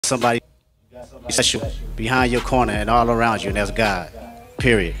somebody special behind your corner and all around you, and that's God.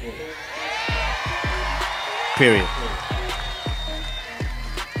 Period. Period.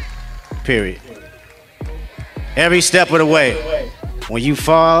 Period. Every step of the way, when you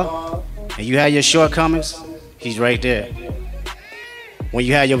fall and you have your shortcomings, he's right there. When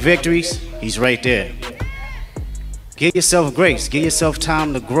you have your victories, he's right there. Give yourself grace. Give yourself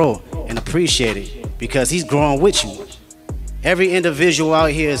time to grow and appreciate it, because he's growing with you. Every individual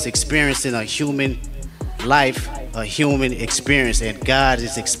out here is experiencing a human life, a human experience, and God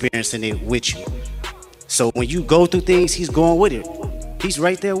is experiencing it with you. So when you go through things, he's going with it. He's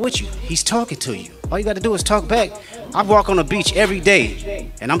right there with you. He's talking to you. All you got to do is talk back. I walk on the beach every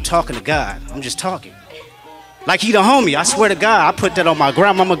day, and I'm talking to God. I'm just talking. Like he the homie. I swear to God, I put that on my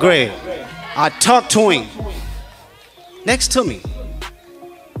grandmama's grave. I talk to him next to me.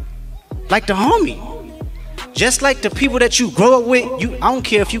 Like the homie. Just like the people that you grow up with, I don't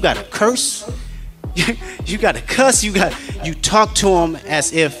care if you got to curse, you got to cuss, you talk to him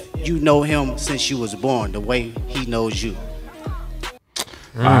as if you know him since you was born, the way he knows you.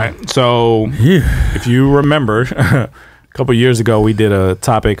 All right, so if you remember, a couple years ago we did a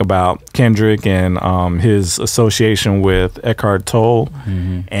topic about Kendrick and his association with Eckhart Tolle,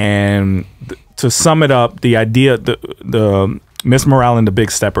 and to sum it up, the idea, the Miss Morale and the Big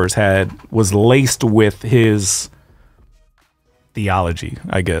Steppers was laced with his theology,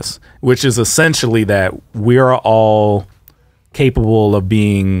 I guess, which is essentially that we're all capable of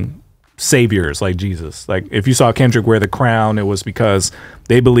being saviors like Jesus. Like if you saw Kendrick wear the crown, it was because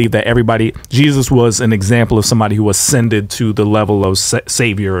they believed that Jesus was an example of somebody who ascended to the level of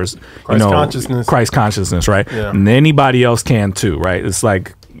saviors, Christ consciousness, right? Yeah. And anybody else can too, right? It's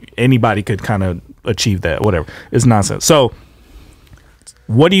like anybody could kind of achieve that, whatever. It's nonsense. So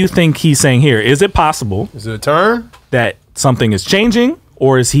what do you think he's saying here? Is it possible? Is it a turn? That something is changing,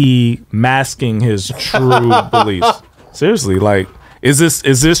 or is he masking his true beliefs? Seriously, like, is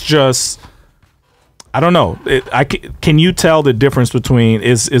this just? I don't know. Can you tell the difference between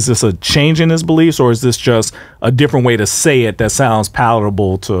is this a change in his beliefs, or is this just a different way to say it that sounds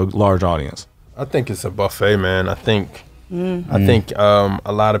palatable to a large audience? I think it's a buffet, man. I think a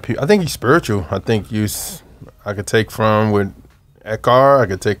lot of people. I think he's spiritual. I think I could take from with Eckhart, I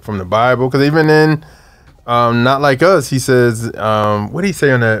could take from the Bible, because even in Not Like Us, he says, what did he say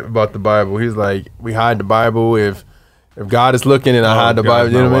on that about the Bible? He's like, we hide the Bible if God is looking, and I hide the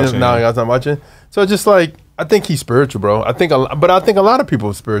Bible. You know what I mean? Now God's not watching. So just like, I think he's spiritual, bro. I think a lot of people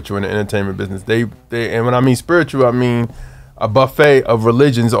are spiritual in the entertainment business. And when I mean spiritual, I mean a buffet of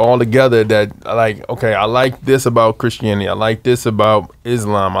religions all together that, like, okay, I like this about Christianity, I like this about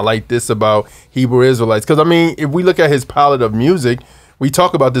Islam, I like this about Hebrew Israelites. Because I mean, if we look at his palette of music, we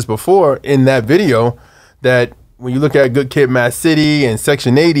talked about this before in that video, that when you look at Good Kid, Mad City and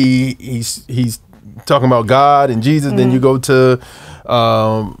Section 80, he's talking about God and Jesus. Then you go to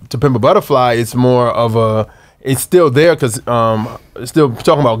Pimp a Butterfly, it's more of a, it's still there because it's still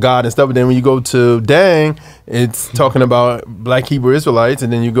talking about God and stuff. But then when you go to Dang, it's talking about Black Hebrew Israelites.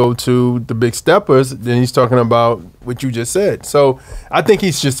 And then you go to the Big Steppers, then he's talking about what you just said. So I think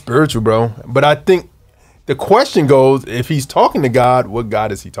he's just spiritual, bro. But I think the question goes, if he's talking to God, what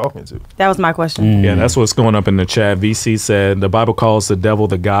God is he talking to? That was my question. Yeah, that's what's going up in the chat. VC said, the Bible calls the devil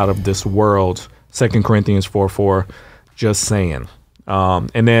the god of this world. 2 Corinthians 4:4. Just saying.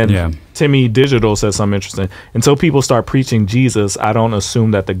 And then Timmy Digital says something interesting. Until people start preaching Jesus, I don't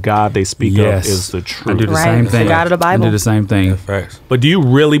assume that the God they speak of is the truth. I do the same thing. The God of the Bible. I do the same thing. But do you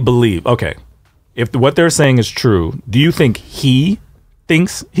really believe, okay, if what they're saying is true, do you think he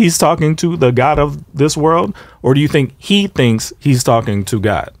thinks he's talking to the God of this world? Or do you think he thinks he's talking to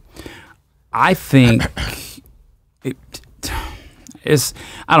God? I think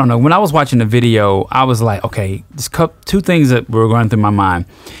I don't know. When I was watching the video, I was like, okay, there's two things that were going through my mind.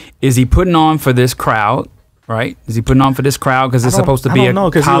 Is he putting on for this crowd, right? Is he putting on for this crowd because it's supposed to be a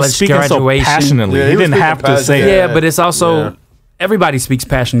college graduation? So passionately. He didn't have to say it. Yeah, but it's also, everybody speaks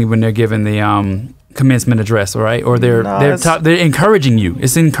passionately when they're giving the commencement address, right? Or they're encouraging you.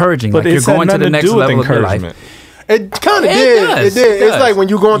 It's encouraging. But like you're going to the next level of your life. It kind of did. It did. It's like when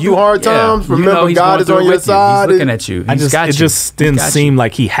you're going through hard times, remember God is on your side. He's looking at you. It just didn't seem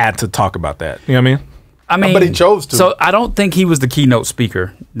like he had to talk about that. You know what I mean? But he chose to. So I don't think he was the keynote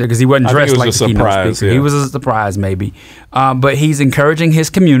speaker because he wasn't dressed like the keynote speaker. He was a surprise maybe. But he's encouraging his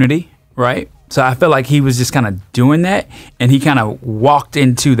community, right? So I feel like he was just kind of doing that, and he kind of walked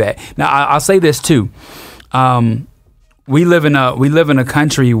into that. Now I'll say this too. We live in a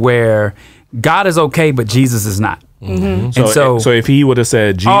country where God is okay, but Jesus is not. And so if he would have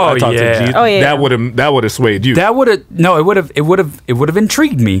said, Jesus, that would have swayed you. That would have it would have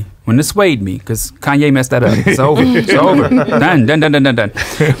intrigued me when it swayed me, because Kanye messed that up. It's over. It's over. Done.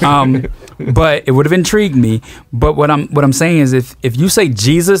 But it would have intrigued me. But what I'm saying is, if you say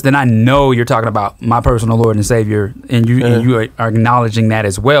Jesus, then I know you're talking about my personal Lord and Savior, and you are acknowledging that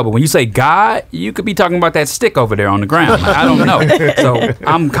as well. But when you say God, you could be talking about that stick over there on the ground. Like, I don't know. So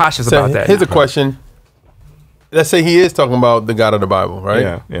I'm cautious about that. Here's a question. Let's say he is talking about the God of the Bible,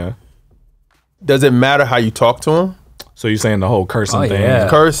 right? Yeah. Does it matter how you talk to him? So you're saying the whole cursing thing? Yeah.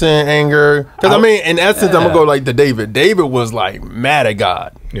 Cursing, anger. Because, I mean, in essence, I'm going to go like to David. David was like mad at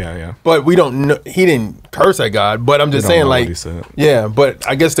God. Yeah. But we don't know. He didn't curse at God. But I'm just saying, like, yeah. But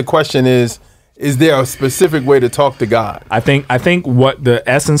I guess the question is there a specific way to talk to God? I think what the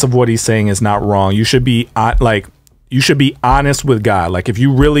essence of what he's saying is not wrong. You should be you should be honest with God. Like, if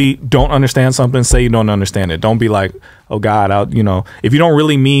you really don't understand something, say you don't understand it. Don't be like, oh God, if you don't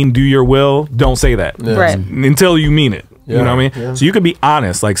really mean do your will, don't say that. Yeah. Right. Until you mean it. You know what I mean? Yeah. So you could be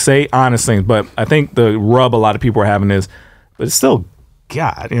honest, like say honest things. But I think the rub a lot of people are having is, but it's still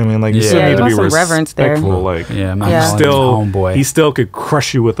God. You know what I mean? Like, you still need to be reverence there. Like, homeboy. He still could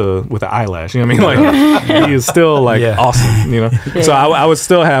crush you with an eyelash. You know what I mean? Like, he is still like awesome. You know. Yeah. So I would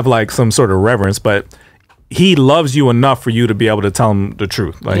still have like some sort of reverence, but he loves you enough for you to be able to tell him the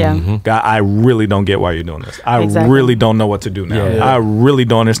truth. Like, God, I really don't get why you're doing this. I really don't know what to do now. I really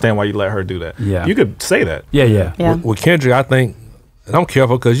don't understand why you let her do that. Yeah. You could say that. Yeah. With Kendrick, I think, and I'm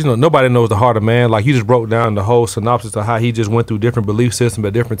careful because, nobody knows the heart of man. Like, you just broke down the whole synopsis of how he just went through different belief systems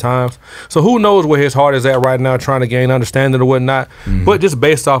at different times. So who knows where his heart is at right now, trying to gain understanding or whatnot. But just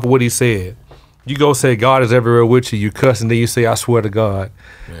based off of what he said, you go say God is everywhere with you, you cuss, and then you say, I swear to God.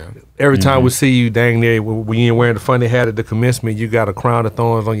 Yeah. Every time we see you, dang near, when you ain't wearing the funny hat at the commencement, you got a crown of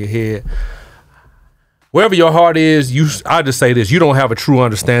thorns on your head. Wherever your heart is, I just say this, you don't have a true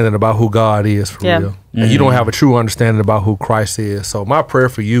understanding about who God is for real. And you don't have a true understanding about who Christ is. So my prayer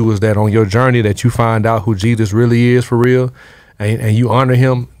for you is that on your journey that you find out who Jesus really is for real, and you honor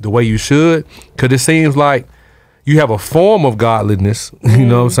him the way you should. Because it seems like you have a form of godliness, you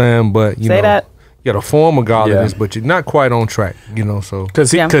know what I'm saying? But you know, you got a form of godliness, but you're not quite on track, so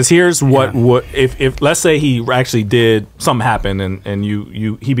because here's what if let's say he actually did something happen and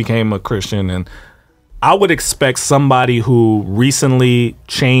he became a Christian, and I would expect somebody who recently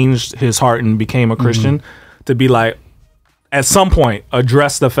changed his heart and became a Christian to be like, at some point,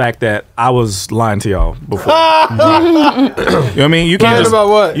 address the fact that I was lying to y'all before. You know what I mean? You can't about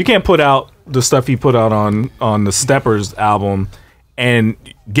what? You can't put out the stuff he put out on the Steppers album and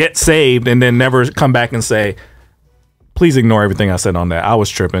get saved and then never come back and say, please ignore everything I said on that. I was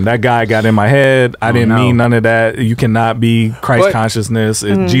tripping. That guy got in my head. I didn't mean none of that. You cannot be Christ consciousness.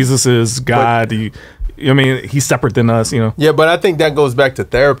 Jesus is God. I mean, he's separate than us, Yeah, but I think that goes back to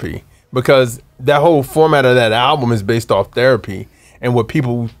therapy, because that whole format of that album is based off therapy and what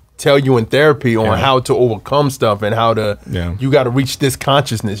people tell you in therapy on how to overcome stuff and how to, you got to reach this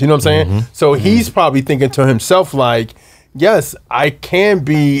consciousness. You know what I'm saying? So he's probably thinking to himself like, yes, I can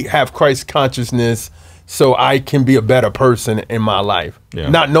have Christ consciousness so I can be a better person in my life.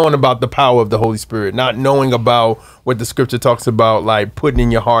 Not knowing about the power of the Holy Spirit, not knowing about what the scripture talks about, like putting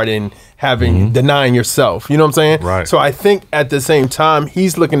in your heart and having, denying yourself. You know what I'm saying? Right. So I think at the same time,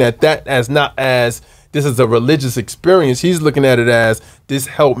 he's looking at that as not as this is a religious experience. He's looking at it as this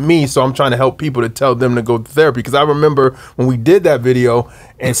helped me, so I'm trying to help people to tell them to go to therapy. Because I remember when we did that video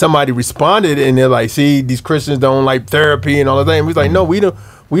and somebody responded and they're like, see, these Christians don't like therapy and all of that. And we was like, no, we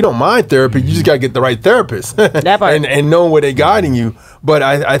don't mind therapy. You just got to get the right therapist and know where they're guiding you. But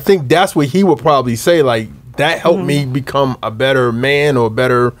I think that's what he would probably say, like, that helped me become a better man or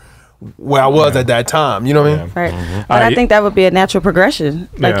better where I was at that time. You know what I mean? Right. But I think that would be a natural progression.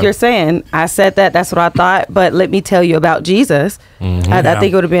 Like you're saying, I said that's what I thought, but let me tell you about Jesus. I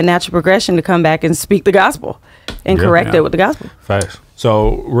think it would be a natural progression to come back and speak the gospel and correct it with the gospel. Facts.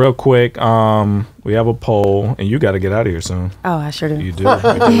 So real quick, we have a poll, and you got to get out of here soon. Oh, I sure do. You do.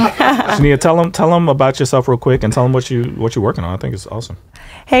 Shania, tell them about yourself real quick, and tell them what you're working on. I think it's awesome.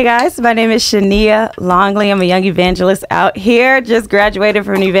 Hey guys, my name is Shania Longley. I'm a young evangelist out here. Just graduated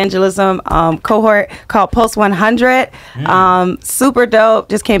from an evangelism cohort called Post 100. Super dope.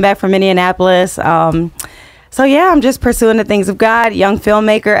 Just came back from Indianapolis. So yeah, I'm just pursuing the things of God, young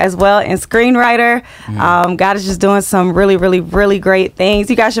filmmaker as well, and screenwriter. God is just doing some really, really, really great things.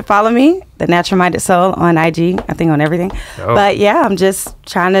 You guys should follow me, The Natural Minded Soul, on IG, I think on everything. But yeah, I'm just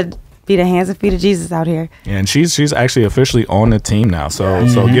trying to be the hands and feet of Jesus out here. Yeah, and she's actually officially on the team now. So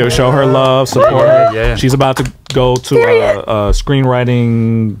show her love, support her. Yeah. She's about to go to a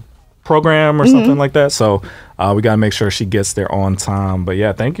screenwriting program or something like that. So we got to make sure she gets there on time. But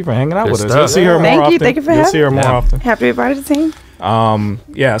yeah, thank you for hanging out with us. You'll see her more often. Thank you for having me. You'll see her more often. Happy to be part of the team.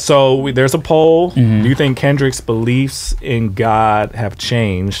 Yeah, so there's a poll. Do you think Kendrick's beliefs in God have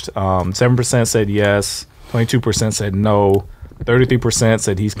changed? 7% said yes, 22% said no, 33%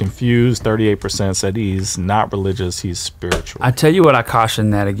 said he's confused, 38% said he's not religious, he's spiritual. I tell you what I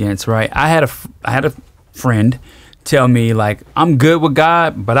caution that against, right? I had a friend tell me, like, I'm good with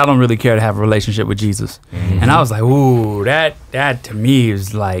God, but I don't really care to have a relationship with Jesus. And I was like, ooh, that to me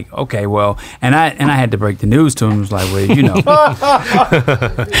is like, okay, well, and I had to break the news to him. It was like, well, you know,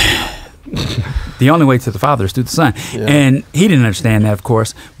 the only way to the Father is through the Son. Yeah. And he didn't understand that, of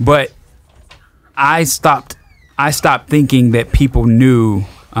course, but I stopped thinking that people knew.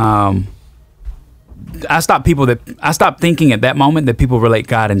 I stopped thinking at that moment that people relate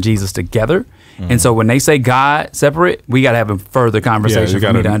God and Jesus together. And so when they say God separate, we got to have a further conversation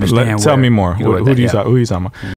for me to understand. Tell me more. Who are you talking about?